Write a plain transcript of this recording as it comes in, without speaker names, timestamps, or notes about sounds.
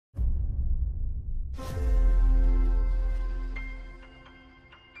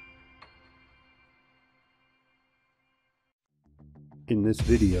In this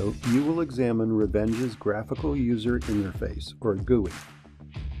video, you will examine RevEng's Graphical User Interface, or GUI.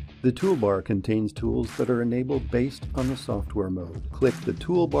 The toolbar contains tools that are enabled based on the software mode. Click the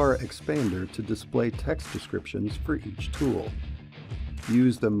toolbar expander to display text descriptions for each tool.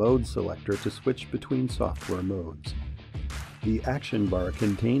 Use the mode selector to switch between software modes. The action bar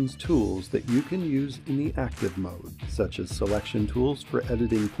contains tools that you can use in the active mode, such as selection tools for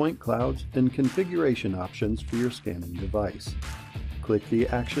editing point clouds and configuration options for your scanning device. Click the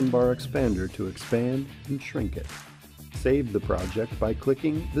action bar expander to expand and shrink it. Save the project by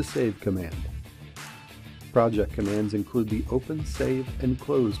clicking the Save command. Project commands include the Open, Save, and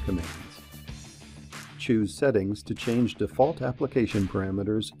Close commands. Choose Settings to change default application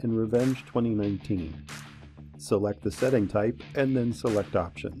parameters in RevEng 2019. Select the setting type and then select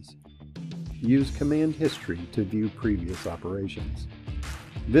Options. Use Command History to view previous operations.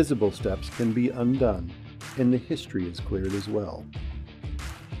 Visible steps can be undone, and the history is cleared as well.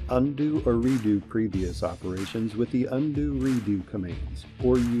 Undo or redo previous operations with the Undo Redo commands,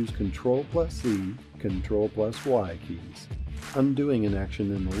 or use Ctrl+C, Ctrl+Y keys. Undoing an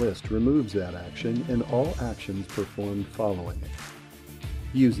action in the list removes that action and all actions performed following it.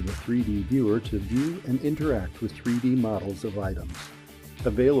 Use the 3D viewer to view and interact with 3D models of items.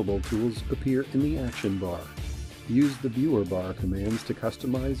 Available tools appear in the action bar. Use the Viewer bar commands to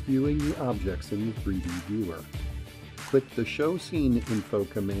customize viewing the objects in the 3D viewer. Click the Show Scene Info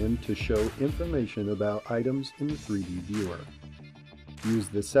command to show information about items in the 3D viewer. Use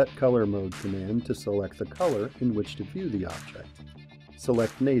the Set Color Mode command to select the color in which to view the object.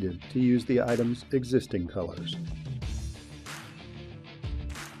 Select Native to use the item's existing colors.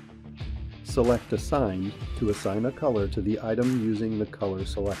 Select Assign to assign a color to the item using the color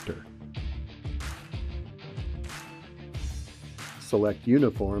selector. Select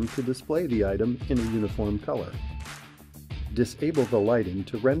Uniform to display the item in a uniform color. Disable the lighting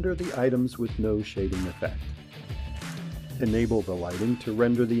to render the items with no shading effect. Enable the lighting to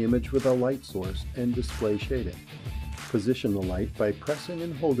render the image with a light source and display shading. Position the light by pressing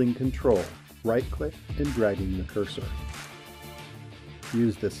and holding Ctrl, right-click, and dragging the cursor.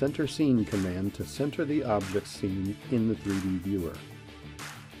 Use the Center Scene command to center the object scene in the 3D viewer.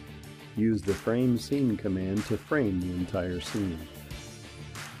 Use the Frame Scene command to frame the entire scene.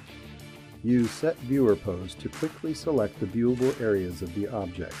 Use Set Viewer Pose to quickly select the viewable areas of the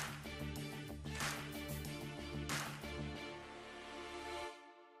object.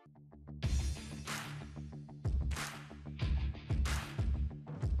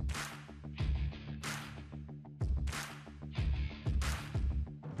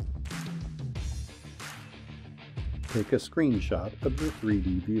 Take a screenshot of the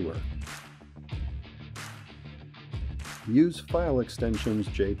 3D viewer. Use file extensions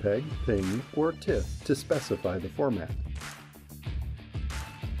JPEG, PNG, or TIFF to specify the format.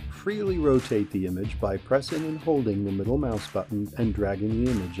 Freely rotate the image by pressing and holding the middle mouse button and dragging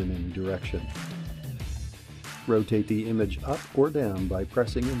the image in any direction. Rotate the image up or down by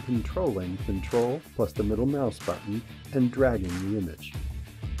pressing and controlling Ctrl plus the middle mouse button and dragging the image.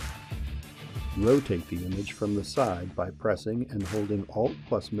 Rotate the image from the side by pressing and holding Alt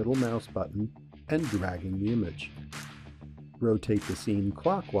plus middle mouse button and dragging the image. Rotate the scene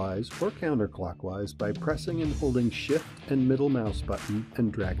clockwise or counterclockwise by pressing and holding Shift and middle mouse button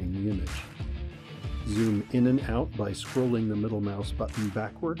and dragging the image. Zoom in and out by scrolling the middle mouse button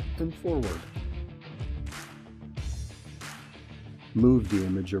backward and forward. Move the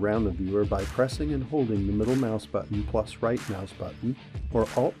image around the viewer by pressing and holding the middle mouse button plus right mouse button, or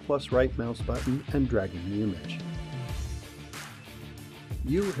Alt plus right mouse button and dragging the image.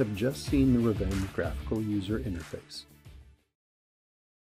 You have just seen the RevEng Graphical User Interface.